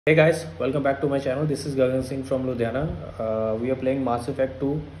Hey guys, welcome back to my channel. This is Gagan Singh from Ludhiana. We are playing Mass Effect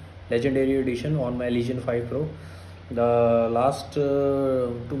 2 Legendary Edition on my Legion 5 Pro. The last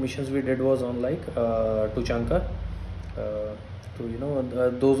two missions we did was on Tuchanka.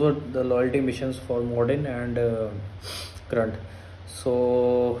 Those were the loyalty missions for Modern and Grunt.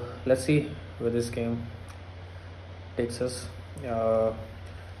 So let's see where this game takes us.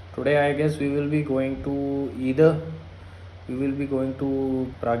 Today I guess we will be going to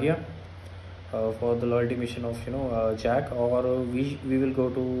Pragia for the loyalty mission of Jack, or we will go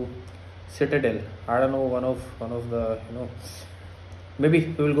to Citadel. I don't know, one of the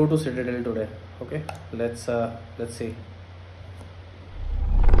maybe we will go to Citadel today. Okay, let's see.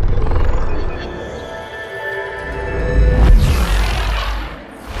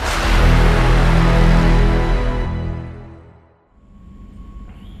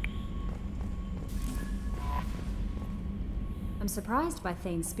 I'm surprised by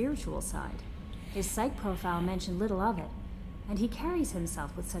Thane's spiritual side. His psych profile mentioned little of it, and he carries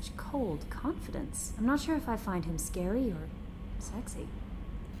himself with such cold confidence. I'm not sure if I find him scary or sexy.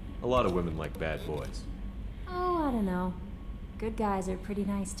 A lot of women like bad boys. Oh, I don't know. Good guys are pretty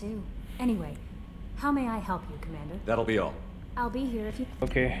nice too. Anyway, how may I help you, Commander? That'll be all. I'll be here if you...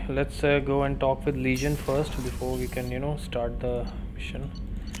 Okay, let's go and talk with Legion first before we can start the mission.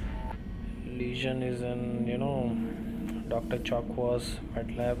 Legion is in Dr. Chakwa's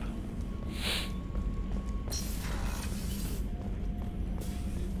med lab.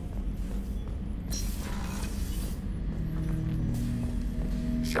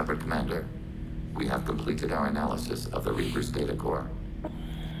 Shepard, Commander, we have completed our analysis of the Reaper's data core.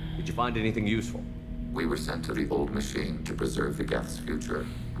 Did you find anything useful? We were sent to the old machine to preserve the Geth's future.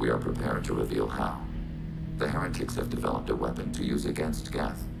 We are prepared to reveal how. The heretics have developed a weapon to use against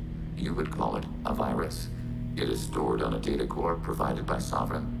Geth. You would call it a virus. It is stored on a data core provided by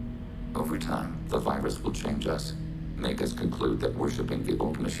Sovereign. Over time, the virus will change us, make us conclude that worshipping the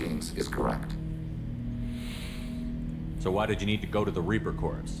old machines is correct. So why did you need to go to the Reaper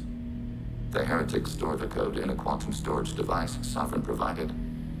Corps? The heretics store the code in a quantum storage device Sovereign provided.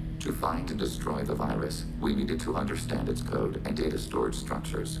 To find and destroy the virus, we needed to understand its code and data storage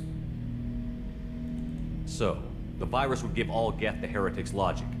structures. So, the virus would give all Geth the heretics'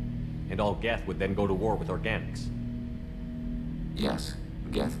 logic, and all Geth would then go to war with organics. Yes,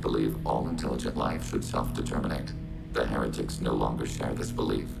 Geth believe all intelligent life should self-determinate. The heretics no longer share this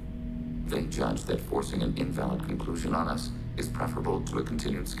belief. They judge that forcing an invalid conclusion on us is preferable to a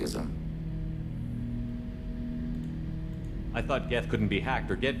continued schism. I thought Geth couldn't be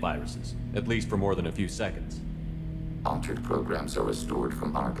hacked or get viruses, at least for more than a few seconds. Altered programs are restored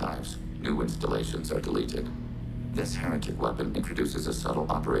from archives. New installations are deleted. This heretic weapon introduces a subtle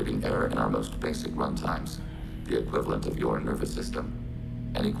operating error in our most basic runtimes, the equivalent of your nervous system.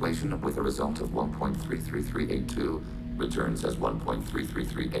 An equation with a result of 1.33382 returns as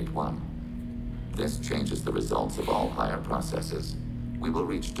 1.33381. This changes the results of all higher processes. We will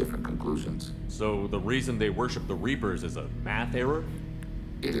reach different conclusions. So the reason they worship the Reapers is a math error?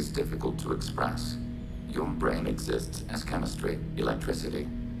 It is difficult to express. Your brain exists as chemistry, electricity.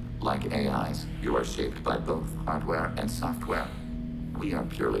 Like AIs, you are shaped by both hardware and software. We are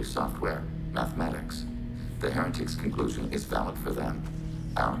purely software, mathematics. The heretics' conclusion is valid for them.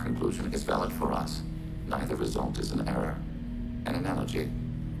 Our conclusion is valid for us. Neither result is an error. An analogy.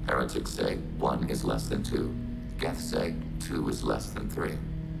 Heretics say 1 is less than 2. Geth say 2 is less than 3.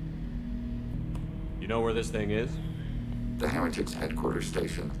 You know where this thing is? The heretics' headquarters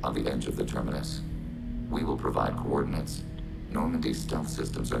station on the edge of the terminus. We will provide coordinates. Normandy stealth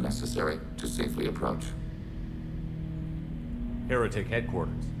systems are necessary to safely approach. Heretic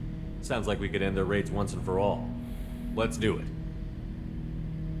headquarters. Sounds like we could end their raids once and for all. Let's do it.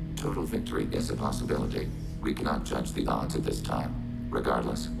 Total victory is a possibility. We cannot judge the odds at this time.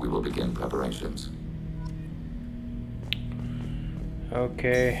 Regardless, we will begin preparations.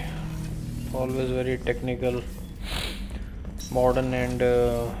 Okay, always very technical, modern, and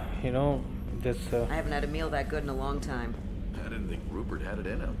this. I haven't had a meal that good in a long time. I didn't think Rupert had it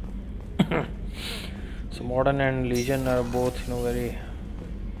in him. So Modern and Legion are both very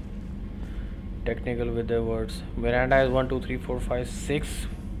technical with their words. Miranda has 1, 2, 3, 4, 5, 6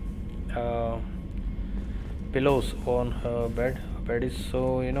 pillows on her bed. Her bed is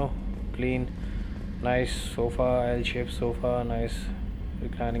so clean, nice sofa, L-shaped sofa, nice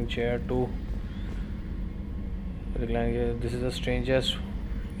reclining chair too. Reclining. This is the strangest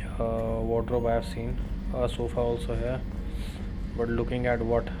wardrobe I have seen. A sofa also here, but looking at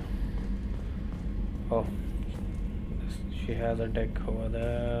what she has a deck over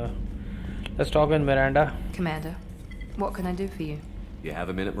there. Let's talk with Miranda. Commander, what can I do for you? You have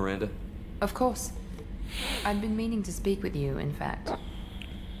a minute, Miranda? Of course. I'd been meaning to speak with you, in fact.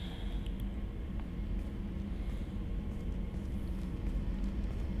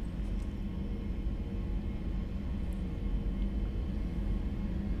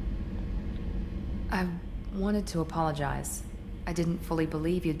 I wanted to apologize. I didn't fully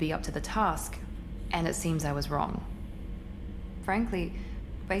believe you'd be up to the task, and it seems I was wrong. Frankly,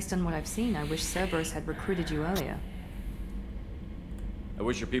 based on what I've seen, I wish Cerberus had recruited you earlier. I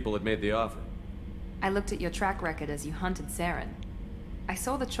wish your people had made the offer. I looked at your track record as you hunted Saren. I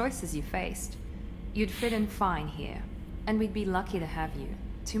saw the choices you faced. You'd fit in fine here, and we'd be lucky to have you.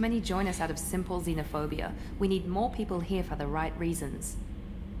 Too many join us out of simple xenophobia. We need more people here for the right reasons.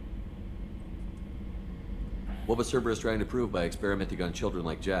 What was Cerberus trying to prove by experimenting on children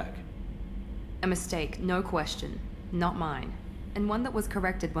like Jack? A mistake, no question. Not mine. And one that was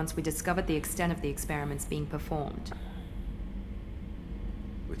corrected once we discovered the extent of the experiments being performed.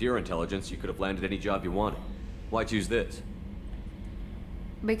 With your intelligence, you could have landed any job you wanted. Why choose this?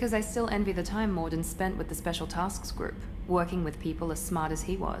 Because I still envy the time Morden spent with the Special Tasks Group, working with people as smart as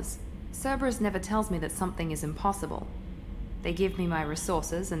he was. Cerberus never tells me that something is impossible. They give me my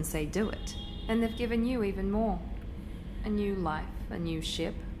resources and say do it. And they've given you even more. A new life, a new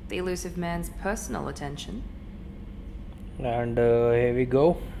ship, the elusive man's personal attention. And here we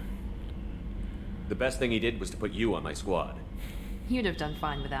go. The best thing he did was to put you on my squad. You'd have done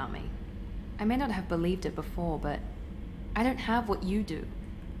fine without me. I may not have believed it before, but I don't have what you do.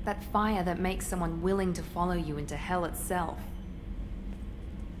 That fire that makes someone willing to follow you into hell itself.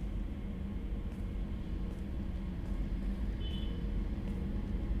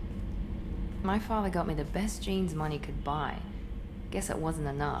 My father got me the best genes money could buy. Guess it wasn't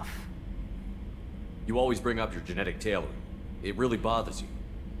enough. You always bring up your genetic tailoring. It really bothers you,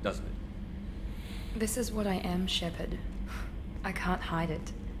 doesn't it? This is what I am, Shepard. I can't hide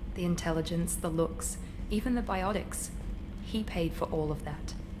it. The intelligence, the looks, even the biotics. He paid for all of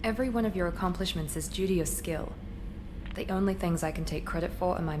that. Every one of your accomplishments is due to your skill. The only things I can take credit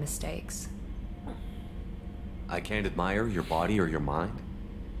for are my mistakes. I can't admire your body or your mind?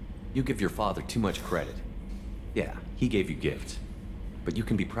 You give your father too much credit. Yeah, he gave you gifts. But you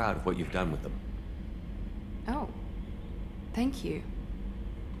can be proud of what you've done with them. Oh. Thank you.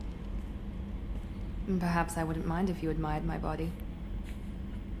 Perhaps I wouldn't mind if you admired my body.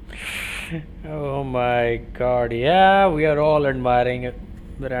 Oh my god, yeah, we are all admiring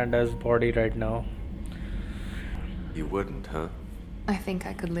Miranda's body right now. You wouldn't, huh? I think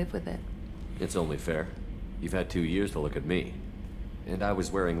I could live with it. It's only fair. You've had 2 years to look at me. And I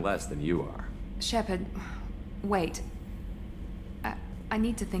was wearing less than you are. Shepard, wait. I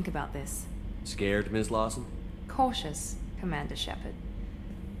need to think about this. Scared, Ms. Lawson? Cautious, Commander Shepard.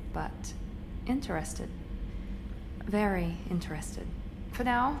 But interested. Very interested. For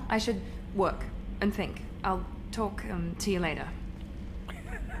now, I should work and think. I'll talk to you later.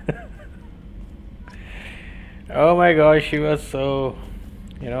 Oh my gosh, she was so,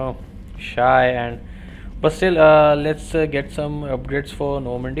 shy, and but still, let's get some upgrades for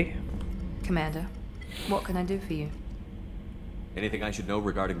Normandy. Commander, what can I do for you? Anything I should know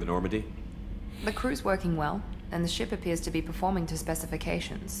regarding the Normandy? The crew's working well, and the ship appears to be performing to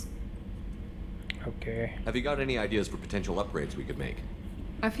specifications. Okay. Have you got any ideas for potential upgrades we could make?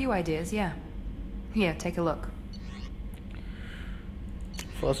 A few ideas, yeah. Here, take a look.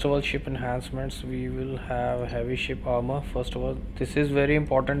 First of all, ship enhancements. We will have heavy ship armor. First of all, this is very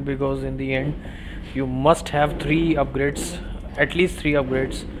important because in the end, you must have 3 upgrades, at least 3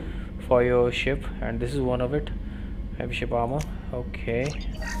 upgrades for your ship, and this is one of it. Heavy ship armor. Okay.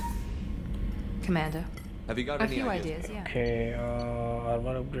 Commander. Have you got A any few ideas? ideas, yeah. Okay,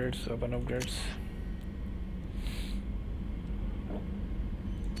 armor upgrades, weapon upgrades.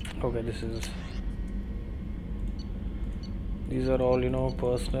 Okay, these are all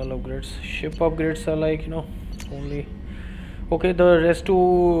personal upgrades. Ship upgrades are like only okay. The rest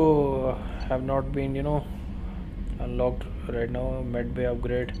two have not been unlocked right now. Med bay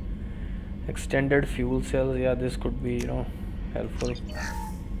upgrade, extended fuel cells. Yeah, this could be helpful.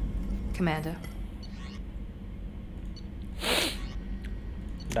 Commander.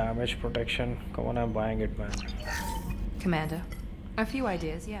 Damage protection. Come on, I'm buying it, man. Commander. A few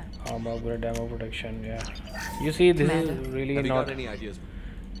ideas, yeah. Armor upgrade, ammo protection. Yeah. You see, this Commander. is really Have you not. got any ideas?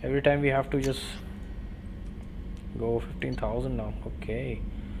 Every time we have to just go 15,000 now. Okay.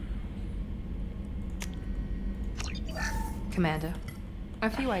 Commander. A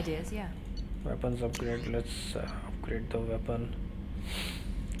few ideas, yeah. Weapons upgrade. Let's upgrade the weapon.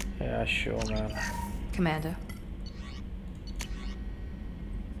 Yeah, sure, man. Commander.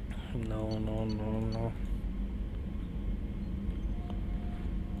 No.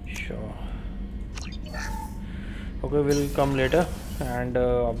 Sure. Okay, we'll come later and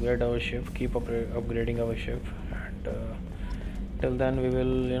upgrade our ship, keep upgrading our ship, and till then we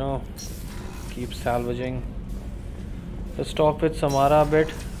will keep salvaging. Let's talk with Samara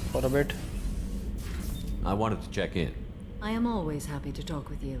for a bit. I wanted to check in. I am always happy to talk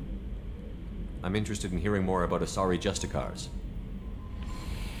with you. I'm interested in hearing more about Asari Justicars.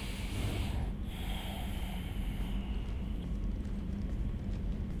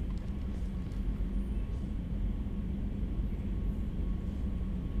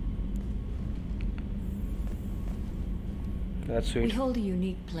 That's sweet. We hold a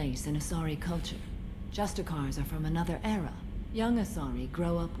unique place in Asari culture. Justicars are from another era. Young Asari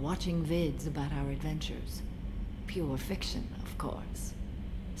grow up watching vids about our adventures. Pure fiction, of course.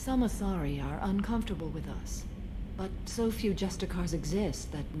 Some Asari are uncomfortable with us, but so few Justicars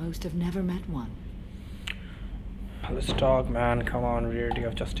exist that most have never met one. Let's talk, man. Come on, reality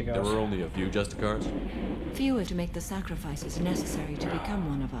of Justicars. There were only a few Justicars? Fewer to make the sacrifices necessary to become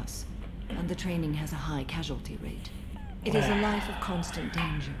one of us, and the training has a high casualty rate. It is a life of constant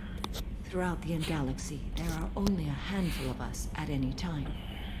danger. Throughout the galaxy, there are only a handful of us at any time.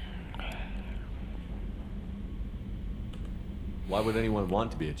 Why would anyone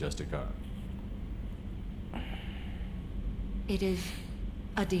want to be a Justicar? It is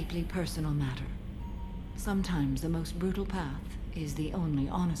a deeply personal matter. Sometimes the most brutal path is the only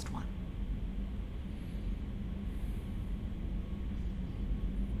honest one.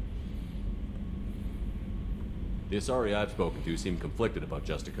 The Asari I've spoken to seem conflicted about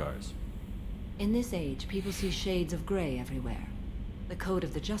Justicars. In this age, people see shades of gray everywhere. The code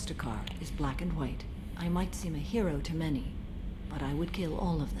of the Justicar is black and white. I might seem a hero to many, but I would kill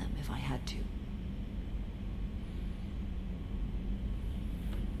all of them if I had to.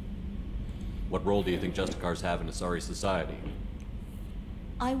 What role do you think Justicars have in Asari society?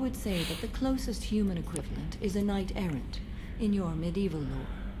 I would say that the closest human equivalent is a knight-errant in your medieval lore.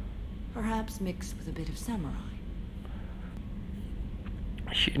 Perhaps mixed with a bit of samurai.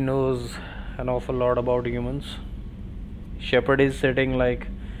 She knows an awful lot about humans. Shepard is sitting like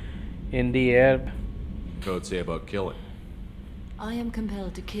in the air. Codes say about killing. I am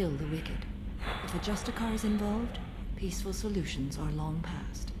compelled to kill the wicked. If a Justicar is involved, peaceful solutions are long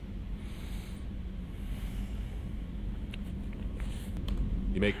past.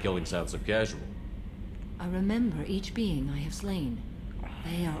 You make killing sound so casual. I remember each being I have slain.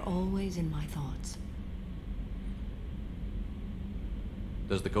 They are always in my thoughts.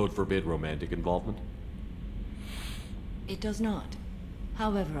 Does the code forbid romantic involvement? It does not.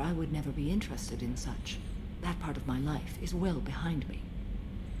 However, I would never be interested in such. That part of my life is well behind me.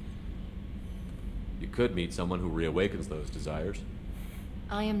 You could meet someone who reawakens those desires.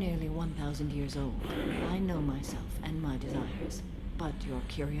 I am nearly 1,000 years old. I know myself and my desires. But your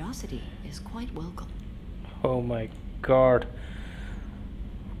curiosity is quite welcome. Oh my god.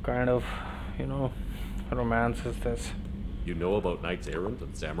 What kind of, romance is this? You know about knights errant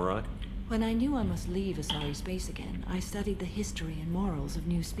and samurai? When I knew I must leave Asari space again, I studied the history and morals of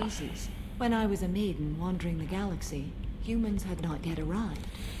new species. When I was a maiden wandering the galaxy, humans had not yet arrived.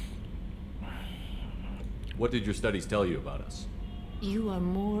 What did your studies tell you about us? You are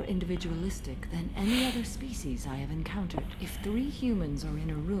more individualistic than any other species I have encountered. If 3 humans are in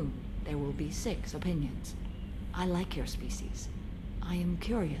a room, there will be 6 opinions. I like your species. I am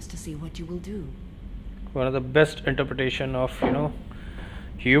curious to see what you will do. One of the best interpretation of,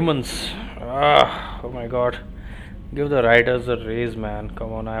 humans. Oh my god. Give the writers a raise, man.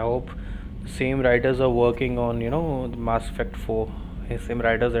 Come on, I hope the same writers are working on, the Mass Effect 4. Same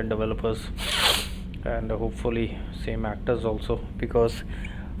writers and developers. And hopefully same actors also, because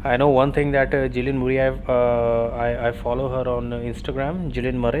I know one thing that Gillian Murray, I follow her on Instagram.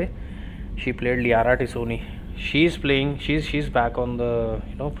 Gillian Murray, she played Liara Tisoni. She's back on the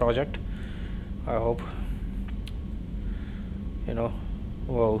project. I hope.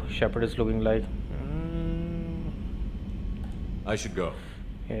 Wow, Shepard is looking like. I should go.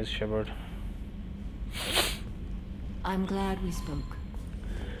 Yes, Shepard. I'm glad we spoke.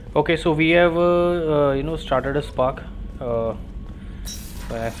 Okay, so we have started a spark,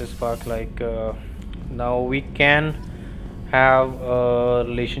 an spark. Now we can have a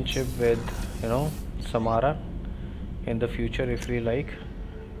relationship with Samara in the future if we like.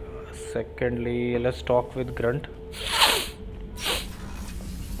 Secondly, let's talk with Grunt.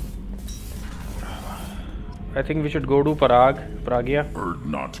 I think we should go to Pragia. Bird,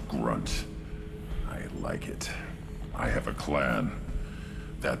 not grunt. I like it. I have a clan.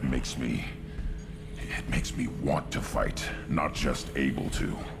 That makes me want to fight, not just able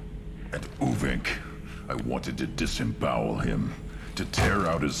to. And Uvink, I wanted to disembowel him, To tear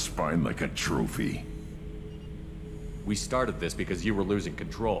out his spine like a trophy. We started this because you were losing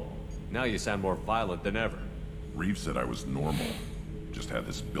control. Now you sound more violent than ever. Reeve said I was normal. Just had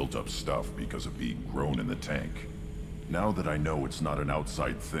this built-up stuff because of being grown in the tank. Now that I know it's not an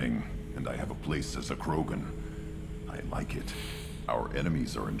outside thing, and I have a place as a Krogan, I like it. Our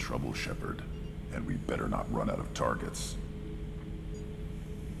enemies are in trouble, Shepard, and we better not run out of targets.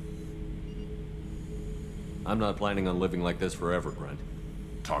 I'm not planning on living like this forever, Grunt.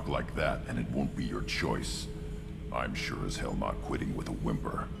 Talk like that, and it won't be your choice. I'm sure as hell not quitting with a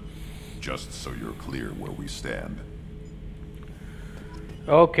whimper. Just so you're clear where we stand.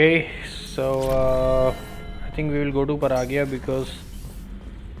 Okay, so I think we will go to Paragia because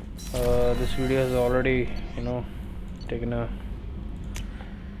this video has already, taken a...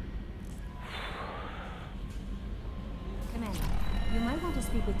 Commander, you might want to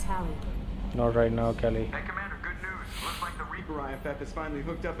speak with Tally. Not right now, Kelly. Hey, Commander, good news. Looks like the Reaper IFF is finally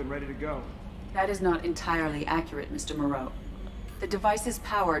hooked up and ready to go. That is not entirely accurate, Mr. Moreau. The device is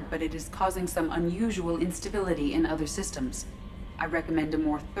powered, but it is causing some unusual instability in other systems. I recommend a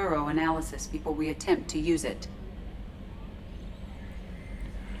more thorough analysis before we attempt to use it.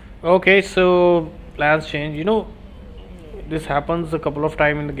 Okay, so plans change. This happens a couple of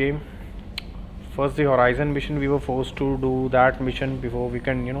times in the game. First, the Horizon mission, we were forced to do that mission before we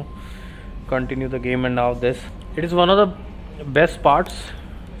can, continue the game, and now this. It is one of the best parts,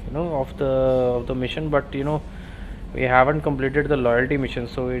 of the mission, but we haven't completed the loyalty mission,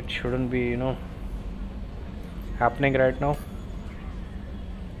 so it shouldn't be, happening right now.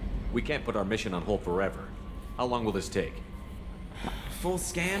 We can't put our mission on hold forever. How long will this take? Full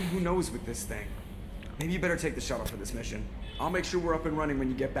scan? Who knows with this thing? Maybe you better take the shuttle for this mission. I'll make sure we're up and running when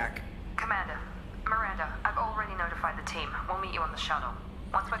you get back. Commander, Miranda, I've already notified the team. We'll meet you on the shuttle.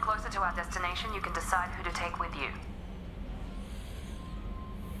 Once we're closer to our destination, you can decide who to take with you.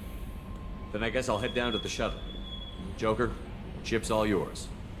 Then I guess I'll head down to the shuttle. Joker, ship's all yours.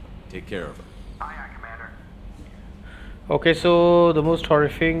 Take care of her. Aye, aye, Commander. Okay, so the most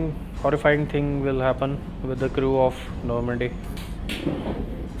horrifying thing will happen with the crew of Normandy.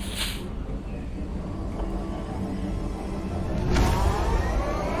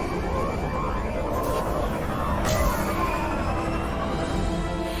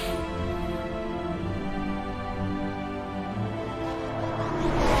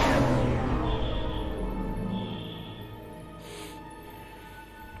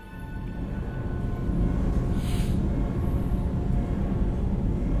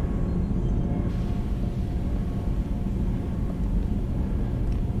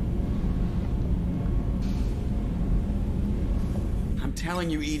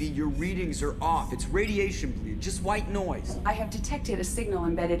 Telling you, Edie, your readings are off. It's radiation bleed, just white noise. I have detected a signal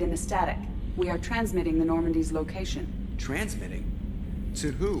embedded in the static. We are transmitting the Normandy's location. Transmitting?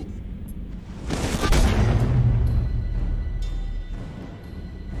 To who?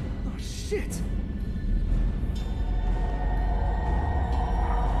 Oh, shit!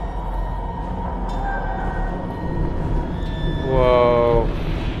 Whoa.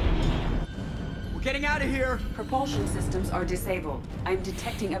 We're getting out of here! Propulsion systems are disabled. I'm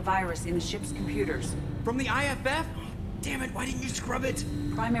detecting a virus in the ship's computers. From the IFF? Damn it, why didn't you scrub it?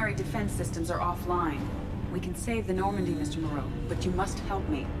 Primary defense systems are offline. We can save the Normandy, Mr. Moreau, but you must help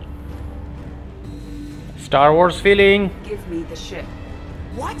me. Star Wars feeling. Give me the ship.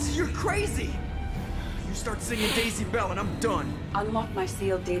 What? You're crazy! You start singing Daisy Bell and I'm done. Unlock my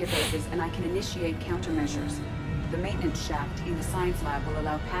sealed databases and I can initiate countermeasures. The maintenance shaft in the science lab will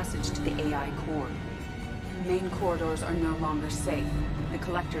allow passage to the AI core. Main corridors are no longer safe. The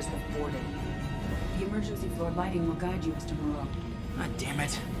collectors have boarded. The emergency floor lighting will guide you, Mr. Moreau. God damn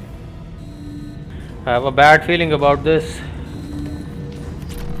it. I have a bad feeling about this.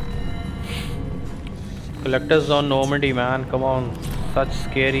 Collectors on Normandy, man. Come on. Such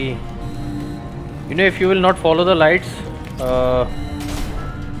scary. If you will not follow the lights,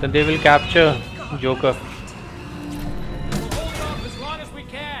 then they will capture Joker.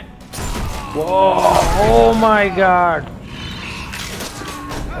 Whoa! Oh my god!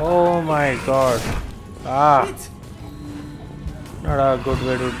 Oh my god! Ah! Not a good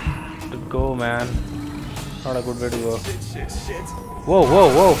way to go, man. Not a good way to go. Shit. Whoa, whoa,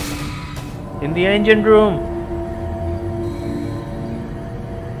 whoa! In the engine room!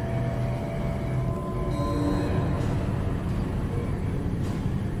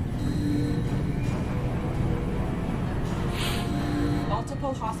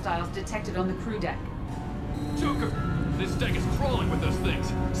 Multiple hostiles detected on the crew deck. Joker, this deck is crawling with those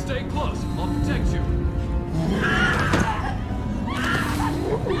things. Stay close. I'll protect you.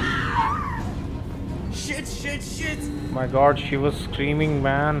 Shit! Shit! My god, she was screaming,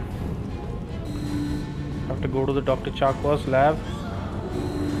 man. Have to go to the Dr. Chakwa's lab.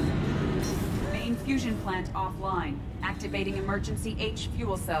 Main fusion plant offline. Activating emergency H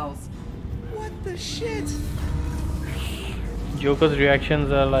fuel cells. What the shit? Joker's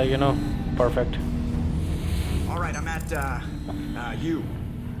reactions are like, perfect. Alright, I'm at, U.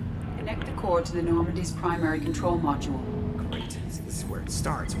 Connect the core to the Normandy's primary control module. Great. See, this is where it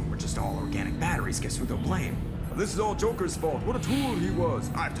starts. When we're just all organic batteries, guess who they'll blame? This is all Joker's fault. What a tool he was.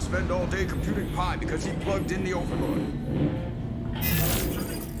 I have to spend all day computing pi because he plugged in the overload.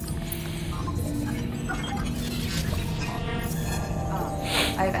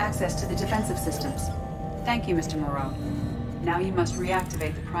 I have access to the defensive systems. Thank you, Mr. Moreau. Now you must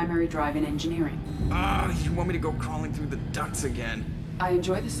reactivate the primary drive in engineering. You want me to go crawling through the ducts again? I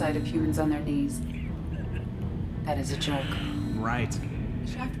enjoy the sight of humans on their knees. That is a joke. Right.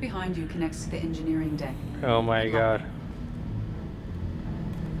 The shaft behind you connects to the engineering deck. Oh my god.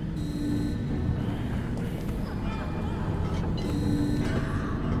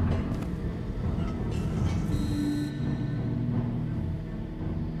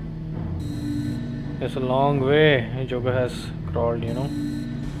 It's a long way Joker has crawled,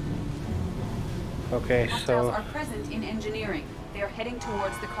 Okay, Hostiles so are present in engineering. They are heading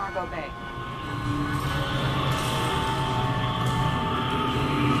towards the cargo bay.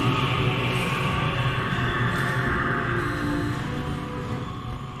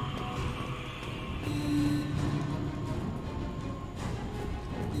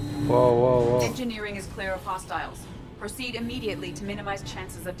 whoa. Engineering is clear of hostiles. Proceed immediately to minimize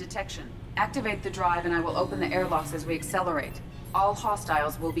chances of detection. Activate the drive and I will open the airlocks as we accelerate. All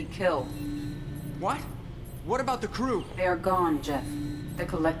hostiles will be killed. What? What about the crew? They are gone, Jeff. The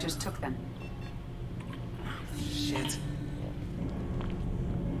collectors took them. Shit.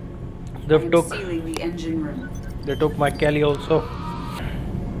 I am sealing the engine room. They took my Kelly also.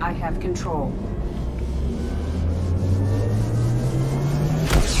 I have control.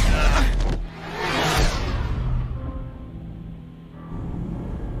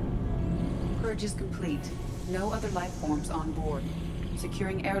 Purge is complete. No other life forms on board.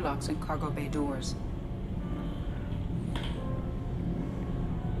 Securing airlocks and cargo bay doors.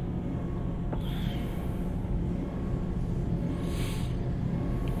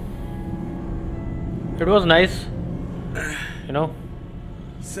 It was nice,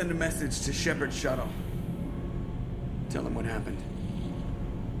 Send a message to Shepard's shuttle. Tell him what happened.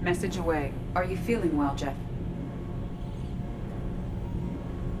 Message away. Are you feeling well, Jeff?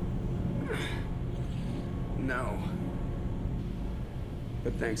 No.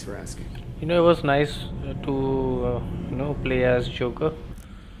 But thanks for asking. It was nice to, play as Joker.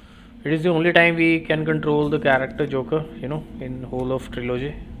 It is the only time we can control the character Joker, in whole of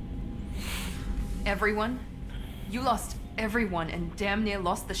trilogy. Everyone? You lost everyone and damn near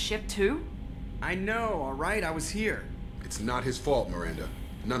lost the ship too? I know, alright? I was here. It's not his fault, Miranda.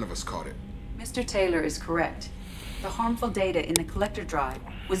 None of us caught it. Mr. Taylor is correct. The harmful data in the collector drive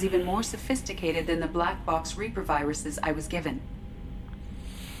was even more sophisticated than the black box Reaper viruses I was given.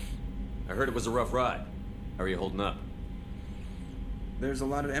 I heard it was a rough ride. How are you holding up? There's a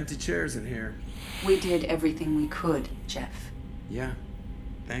lot of empty chairs in here. We did everything we could, Jeff. Yeah.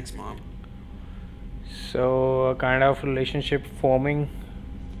 Thanks, Mom. So, a kind of relationship forming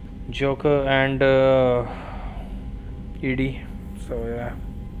Joker and ED. So, yeah.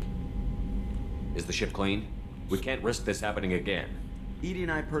 Is the ship clean? We can't risk this happening again. Edie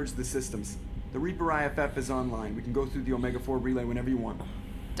and I purged the systems. The Reaper IFF is online. We can go through the Omega-4 relay whenever you want.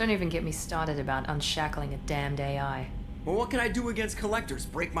 Don't even get me started about unshackling a damned AI. Well, what can I do against collectors?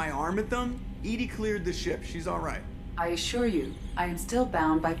 Break my arm at them? Edie cleared the ship. She's alright. I assure you, I am still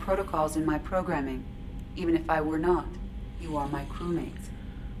bound by protocols in my programming. Even if I were not, you are my crewmates.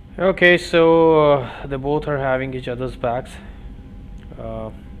 Okay, so they both are having each other's backs.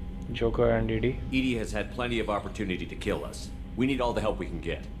 Joker and Edie. Edie has had plenty of opportunity to kill us. We need all the help we can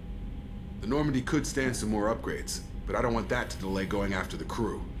get. The Normandy could stand some more upgrades, but I don't want that to delay going after the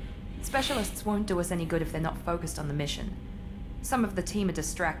crew. Specialists won't do us any good if they're not focused on the mission. Some of the team are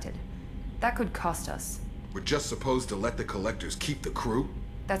distracted. That could cost us. We're just supposed to let the collectors keep the crew?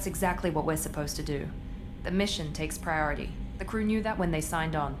 That's exactly what we're supposed to do. The mission takes priority. The crew knew that when they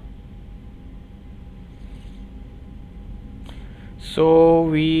signed on. So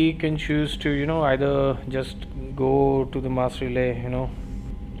we can choose to, either just go to the mass relay, to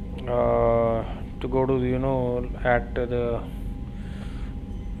go to the, at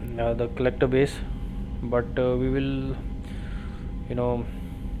the collector base, but we will,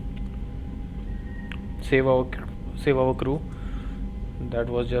 save our crew that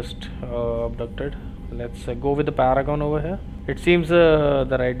was just abducted. let's go with the Paragon over here. It seems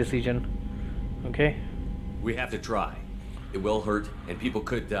the right decision. Okay. We have to try. It will hurt, and people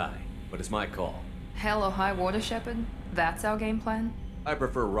could die, but it's my call. Hell or high water, Shepard? That's our game plan? I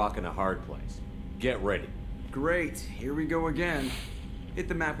prefer rocking a hard place. Get ready. Great, here we go again. Hit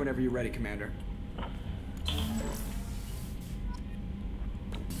the map whenever you're ready, Commander.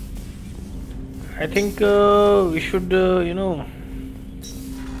 I think we should,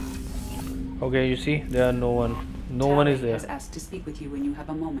 Okay, you see, there are no one. No one is there. Has asked to speak with you when you have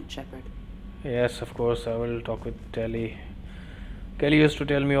a moment, Shepard. Yes, of course, I will talk with Telly. Kelly used to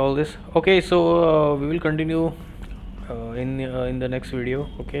tell me all this. Okay, so we will continue in the next video.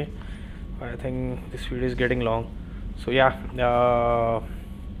 Okay, I think this video is getting long. So yeah,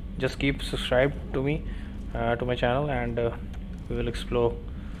 just keep subscribed to me, to my channel, and we will explore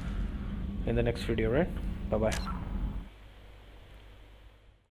in the next video, right? Bye bye.